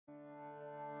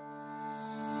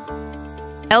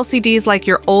LCDs like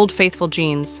your old faithful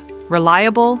jeans.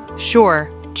 Reliable? Sure.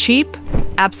 Cheap?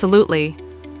 Absolutely.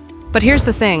 But here's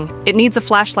the thing, it needs a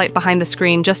flashlight behind the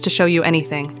screen just to show you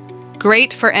anything.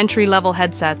 Great for entry-level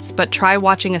headsets, but try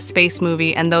watching a space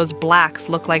movie and those blacks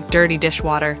look like dirty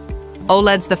dishwater.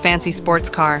 OLED's the fancy sports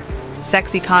car.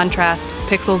 Sexy contrast,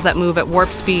 pixels that move at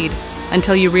warp speed,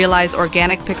 until you realize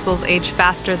organic pixels age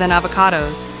faster than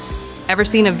avocados. Ever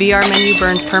seen a VR menu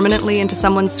burned permanently into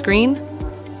someone's screen?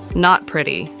 Not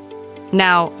pretty.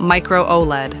 Now, Micro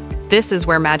OLED. This is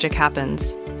where magic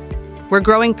happens. We're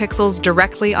growing pixels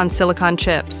directly on silicon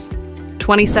chips.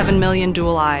 27 million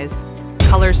dual eyes.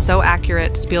 Colors so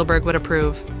accurate, Spielberg would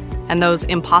approve. And those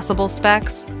impossible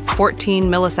specs? 14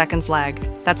 milliseconds lag.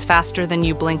 That's faster than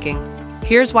you blinking.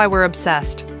 Here's why we're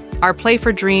obsessed. Our Play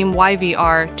for Dream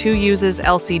YVR 2 uses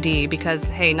LCD because,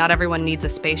 hey, not everyone needs a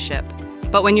spaceship.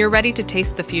 But when you're ready to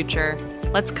taste the future,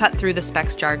 let's cut through the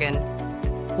specs jargon.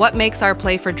 What makes our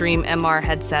Play for Dream MR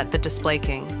headset the display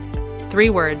king? 3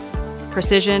 words: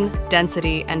 precision,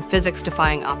 density, and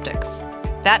physics-defying optics.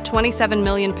 That 27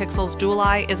 million pixels dual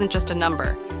eye isn't just a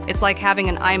number. It's like having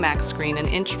an IMAX screen an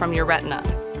inch from your retina.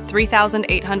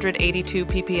 3,882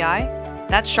 ppi?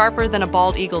 That's sharper than a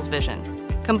bald eagle's vision.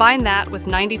 Combine that with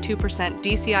 92%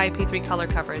 DCI-P3 color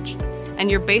coverage, and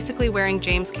you're basically wearing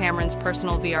James Cameron's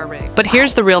personal VR rig. But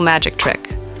here's the real magic trick.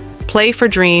 Play for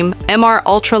Dream MR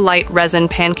ultra-light resin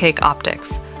pancake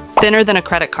optics. Thinner than a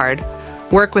credit card.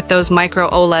 Work with those micro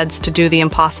OLEDs to do the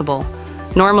impossible.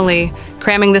 Normally,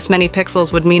 cramming this many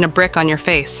pixels would mean a brick on your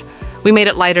face. We made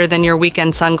it lighter than your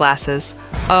weekend sunglasses.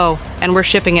 Oh, and we're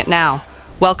shipping it now.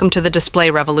 Welcome to the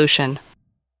display revolution.